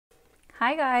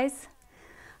Hi guys,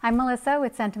 I'm Melissa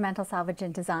with Sentimental Salvage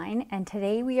and Design, and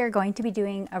today we are going to be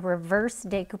doing a reverse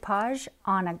decoupage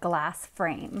on a glass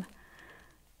frame.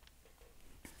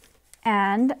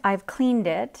 And I've cleaned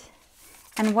it,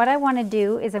 and what I want to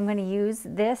do is I'm going to use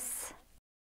this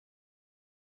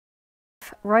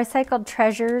Recycled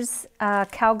Treasures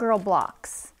Cowgirl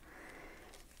blocks.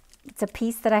 It's a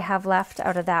piece that I have left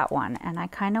out of that one, and I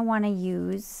kind of want to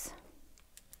use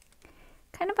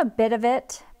kind of a bit of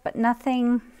it, but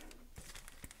nothing,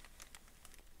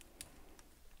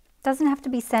 doesn't have to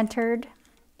be centered.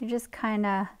 You're just kind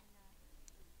of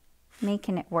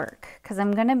making it work, because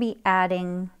I'm going to be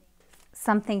adding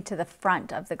something to the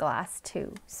front of the glass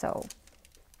too. So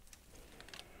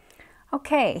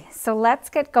okay, so let's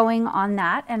get going on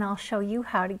that, and I'll show you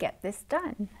how to get this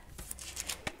done.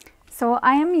 So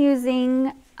I am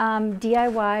using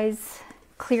DIY's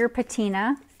clear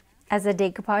patina as a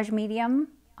decoupage medium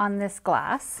on this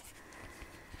glass.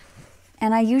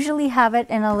 And I usually have it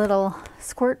in a little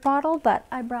squirt bottle, but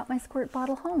I brought my squirt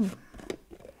bottle home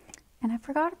and I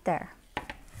forgot it there.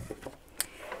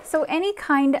 So any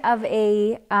kind of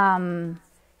a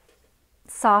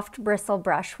soft bristle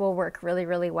brush will work really,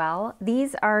 really well.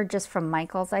 These are just from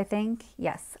Michaels, I think.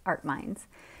 Yes, Art Minds.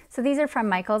 So these are from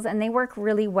Michaels, and they work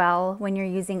really well when you're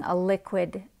using a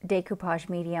liquid decoupage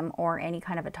medium or any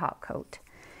kind of a top coat.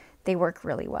 They work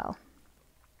really well.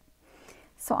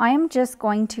 So I am just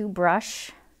going to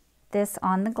brush this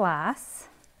on the glass.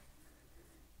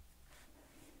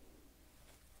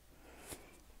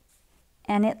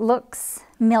 And it looks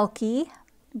milky,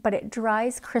 but it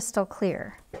dries crystal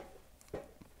clear.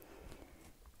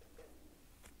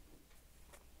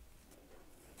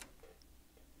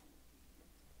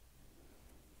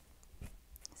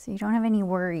 So you don't have any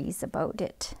worries about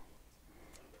it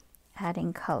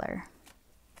adding color.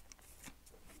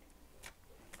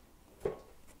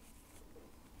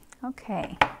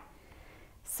 Okay,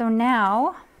 so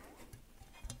now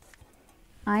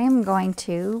I am going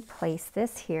to place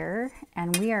this here,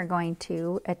 and we are going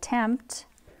to attempt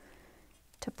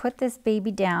to put this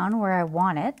baby down where I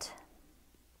want it.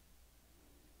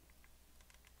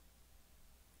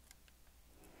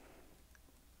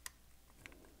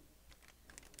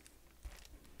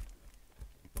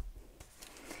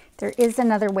 There is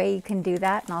another way you can do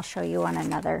that, and I'll show you on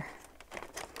another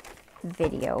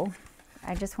video.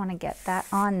 I just want to get that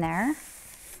on there.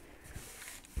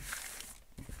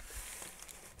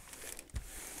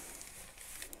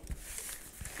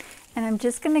 And I'm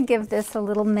just going to give this a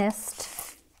little mist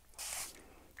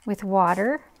with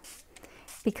water,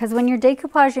 because when you're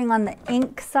decoupaging on the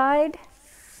ink side,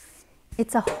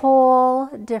 it's a whole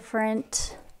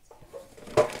different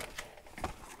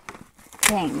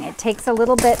thing. It takes a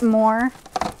little bit more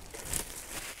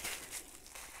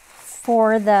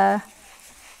for the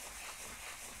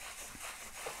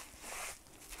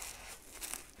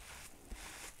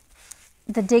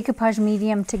decoupage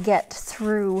medium to get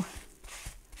through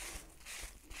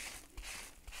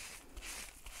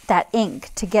that ink,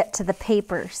 to get to the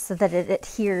paper so that it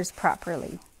adheres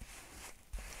properly.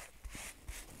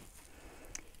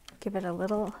 Give it a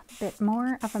little bit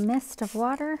more of a mist of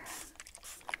water.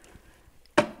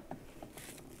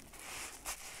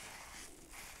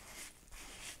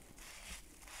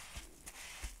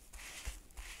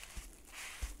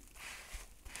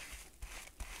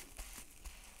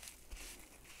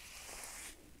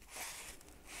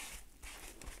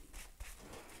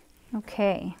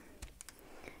 Okay,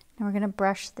 now we're going to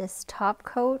brush this top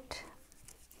coat,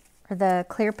 or the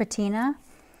clear patina,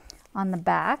 on the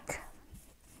back,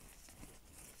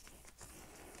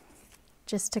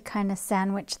 just to kind of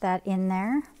sandwich that in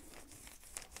there.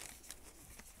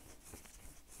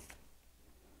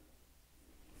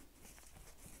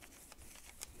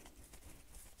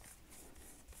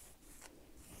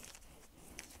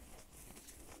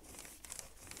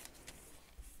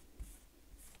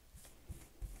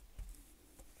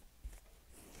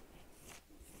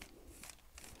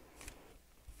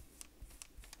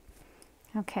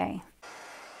 Okay.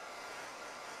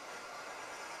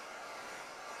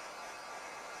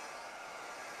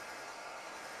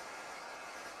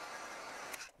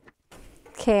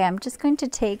 Okay, I'm just going to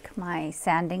take my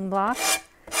sanding block,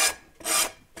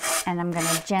 and I'm going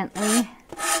to gently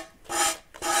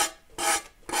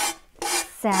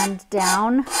sand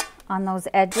down on those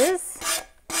edges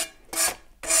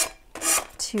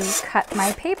to cut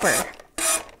my paper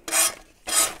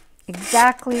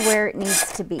exactly where it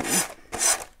needs to be.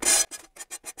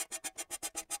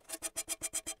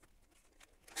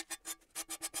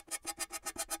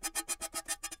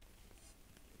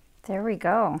 There we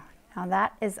go. Now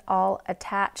that is all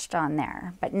attached on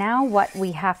there. But now what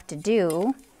we have to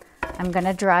do, I'm going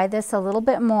to dry this a little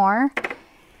bit more,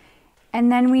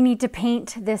 and then we need to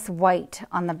paint this white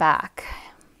on the back.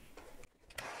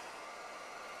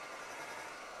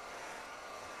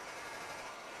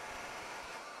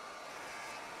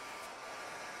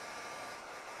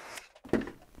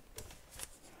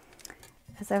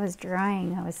 As I was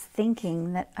drying, I was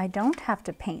thinking that I don't have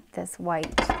to paint this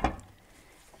white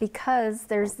because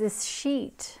there's this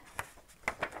sheet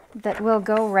that will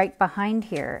go right behind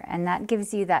here, and that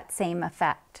gives you that same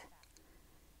effect.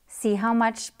 See how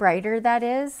much brighter that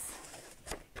is?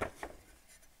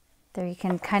 There you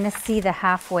can kind of see the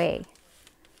halfway.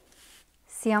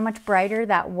 See how much brighter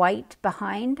that white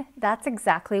behind? That's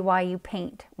exactly why you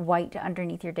paint white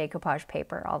underneath your decoupage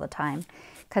paper all the time,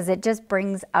 because it just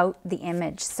brings out the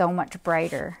image so much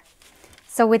brighter.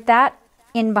 So with that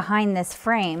in behind this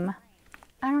frame,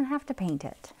 I don't have to paint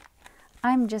it.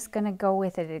 I'm just gonna go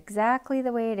with it exactly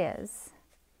the way it is.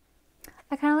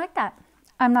 I kind of like that.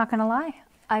 I'm not gonna lie.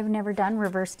 I've never done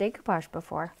reverse decoupage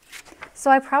before. So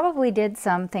I probably did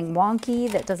something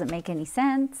wonky that doesn't make any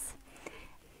sense,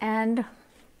 and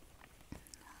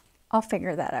I'll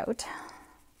figure that out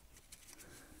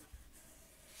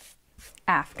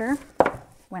after,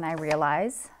 when I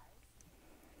realize,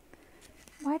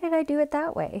 why did I do it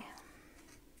that way?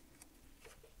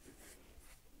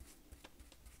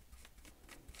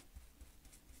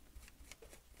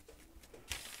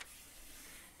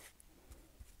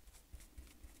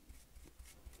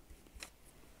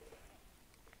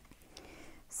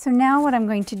 So now what I'm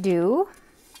going to do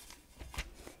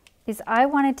is I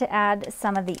wanted to add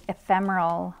some of the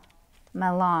ephemeral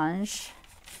melange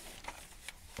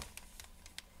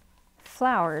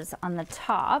flowers on the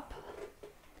top,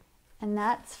 and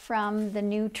that's from the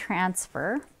new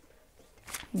transfer,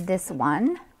 this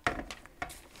one,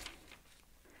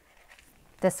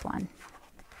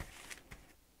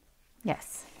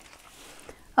 yes.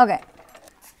 Okay,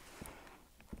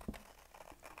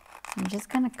 I'm just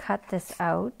going to cut this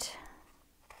out.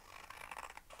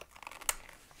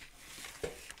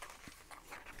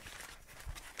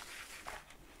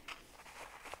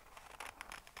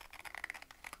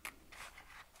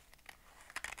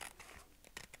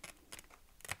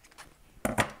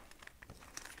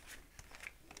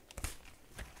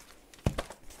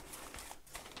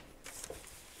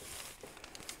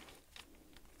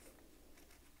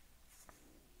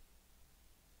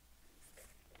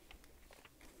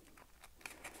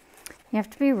 You have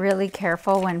to be really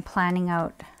careful when planning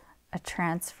out a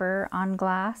transfer on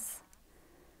glass,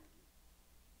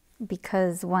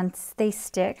 because once they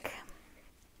stick,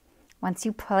 once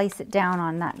you place it down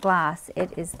on that glass,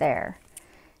 it is there.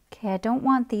 Okay, I don't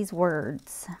want these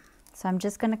words, so I'm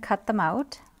just going to cut them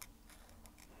out.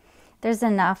 There's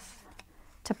enough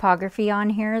topography on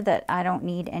here that I don't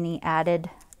need any added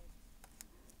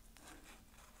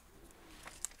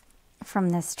from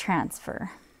this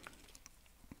transfer.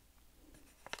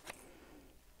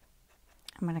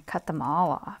 I'm going to cut them all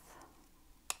off.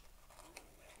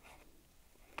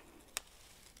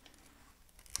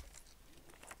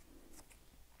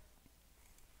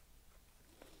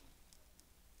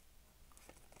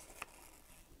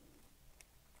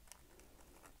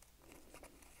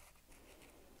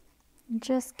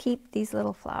 Just keep these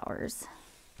little flowers.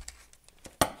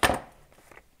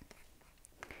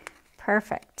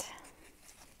 Perfect.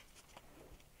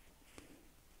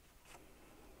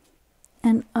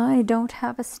 And I don't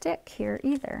have a stick here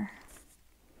either.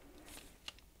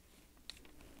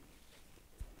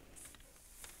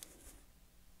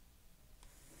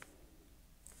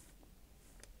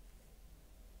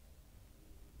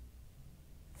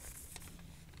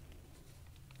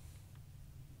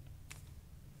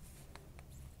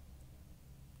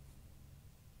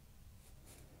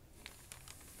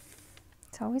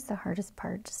 It's always the hardest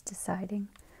part, just deciding.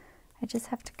 I just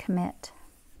have to commit.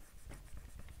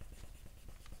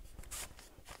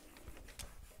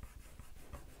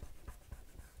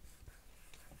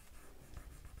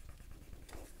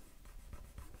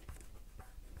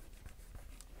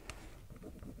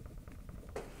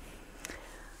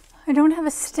 I don't have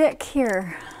a stick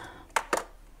here.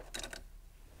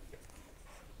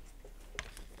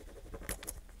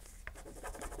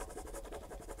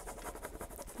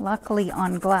 Luckily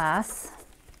on glass,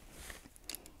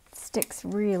 it sticks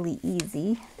really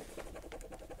easy.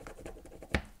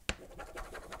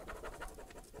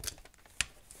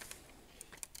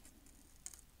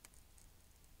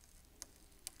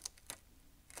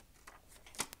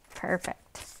 Perfect.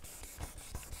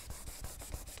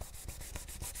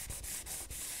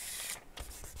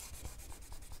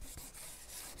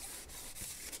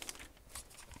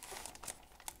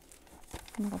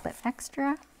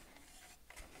 extra.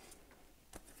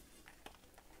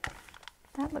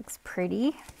 That looks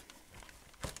pretty.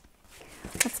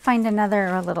 Let's find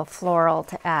another little floral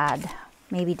to add,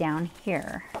 maybe down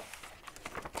here.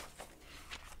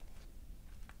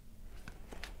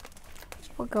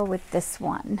 We'll go with this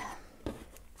one.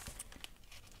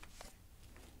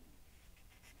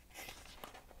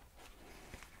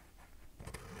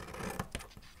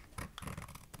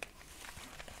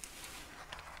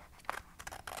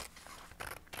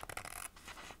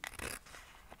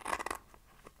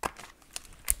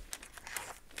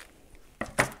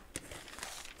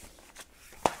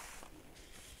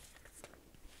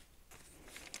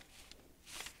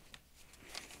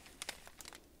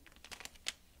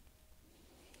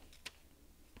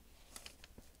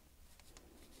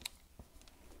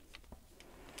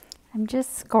 I'm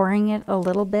just scoring it a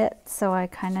little bit so I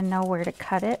kind of know where to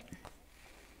cut it.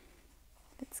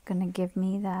 It's going to give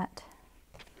me that.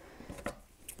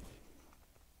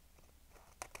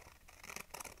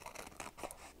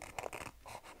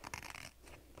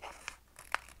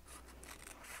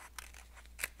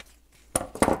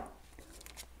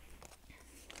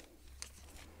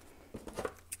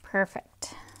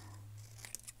 Perfect.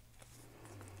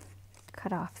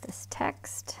 Cut off this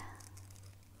text.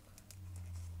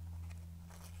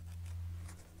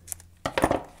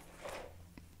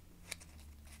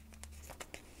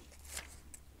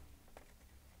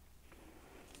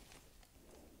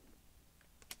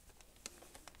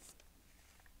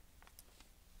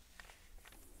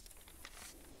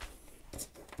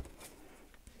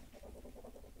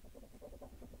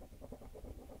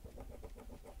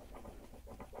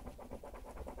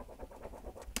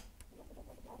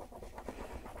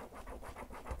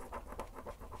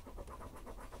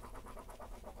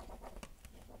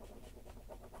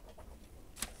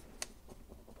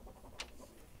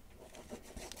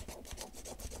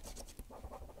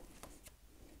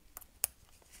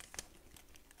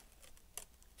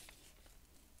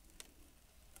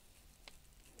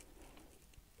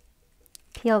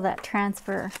 Peel that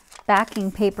transfer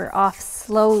backing paper off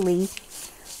slowly,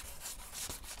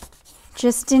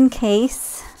 just in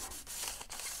case.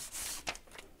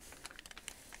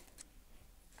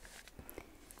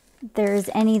 There's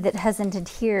any that hasn't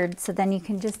adhered, so then you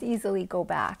can just easily go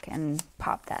back and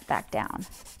pop that back down.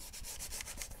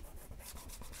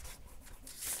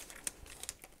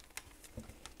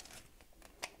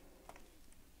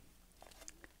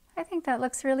 I think that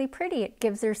looks really pretty. It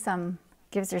gives her some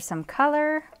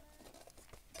color.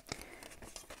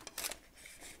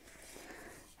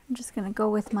 I'm just going to go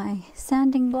with my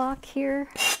sanding block here.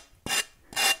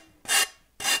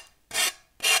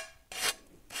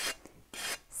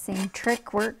 Same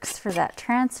trick works for that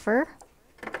transfer.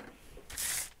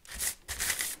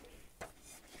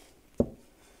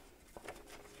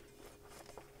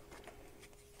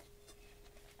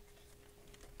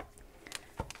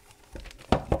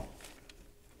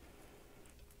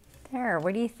 There,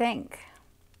 what do you think?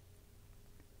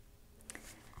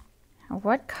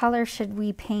 What color should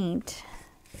we paint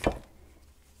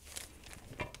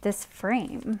this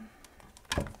frame?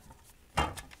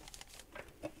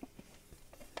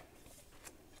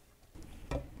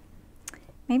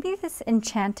 Maybe this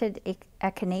enchanted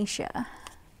echinacea,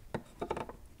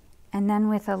 and then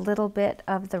with a little bit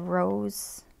of the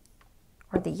rose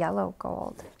or the yellow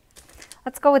gold.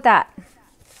 Let's go with that.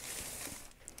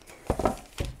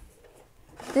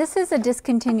 This is a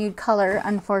discontinued color,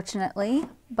 unfortunately,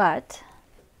 but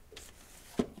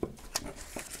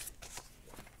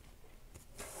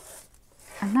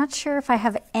I'm not sure if I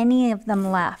have any of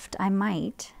them left. I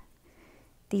might.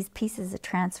 These pieces of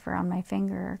transfer on my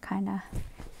finger are kind of...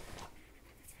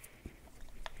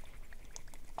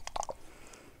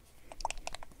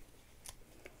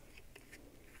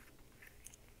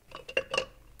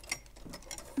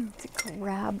 Let's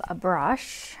grab a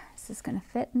brush. Is this going to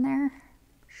fit in there?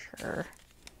 Sure.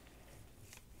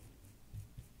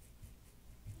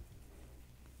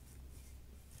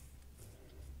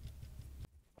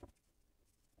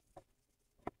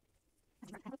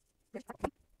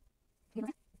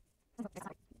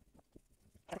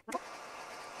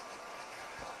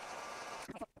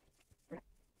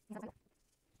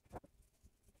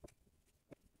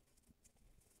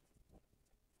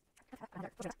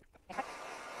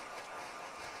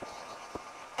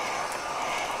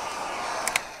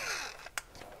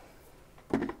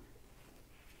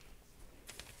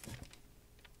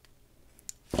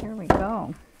 Here we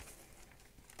go.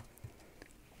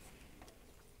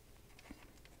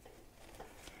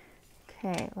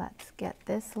 Okay, let's get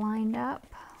this lined up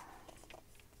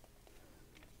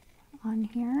on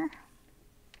here.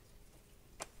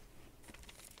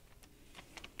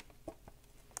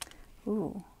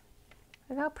 Ooh,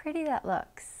 look how pretty that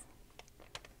looks.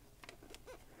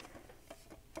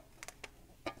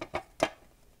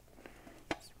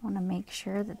 Just want to make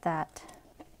sure that that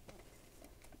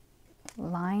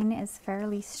line is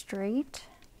fairly straight.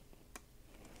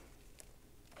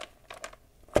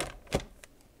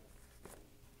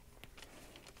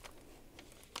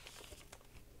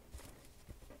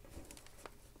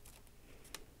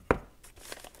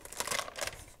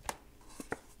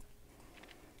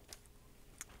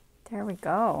 There we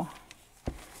go.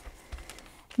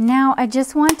 Now I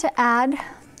just want to add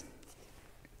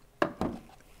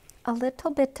a little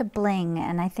bit to bling,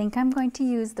 and I think I'm going to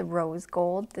use the rose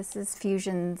gold. This is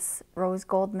Fusion's rose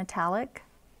gold metallic.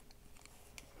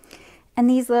 And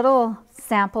these little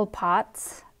sample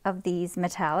pots of these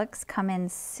metallics come in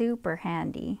super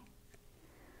handy.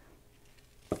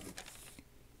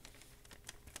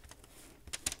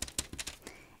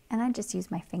 And I just use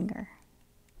my finger.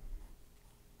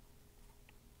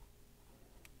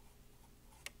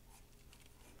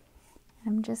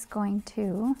 I'm just going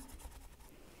to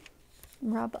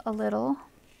rub a little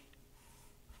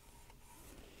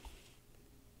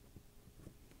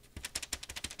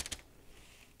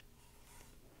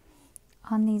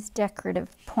on these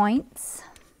decorative points.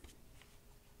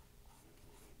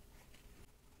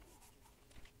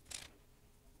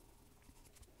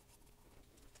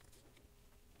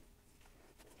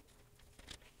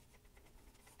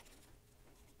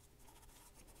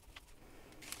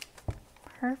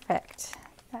 Perfect.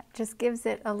 That just gives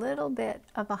it a little bit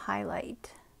of a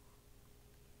highlight.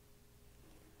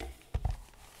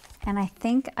 And I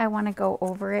think I want to go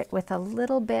over it with a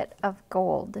little bit of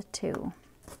gold too.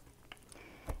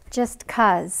 Just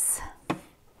because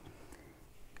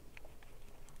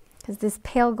this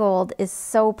pale gold is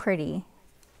so pretty.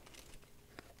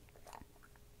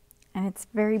 And it's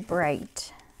very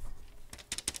bright.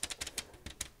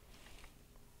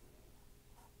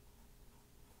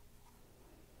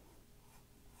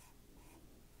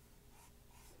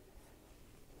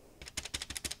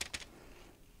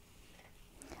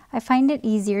 I find it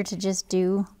easier to just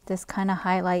do this kind of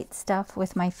highlight stuff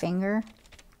with my finger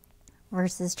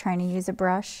versus trying to use a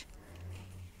brush.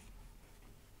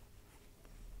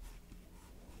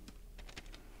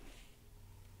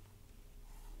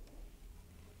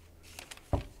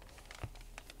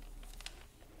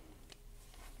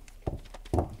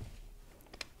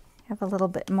 Have a little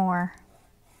bit more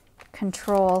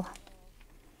control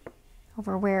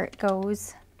over where it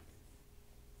goes.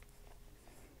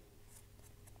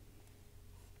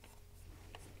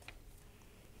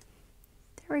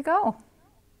 There we go.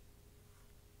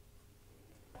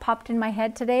 Popped in my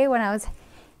head today when I was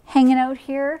hanging out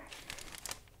here,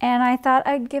 and I thought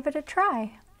I'd give it a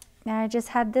try. And I just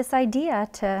had this idea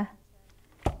to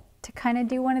kind of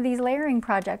do one of these layering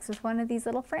projects with one of these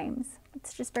little frames.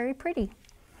 It's just very pretty.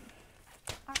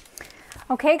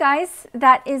 Okay guys,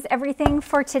 that is everything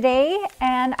for today,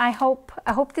 and I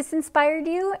hope this inspired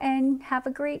you, and have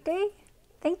a great day.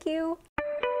 Thank you.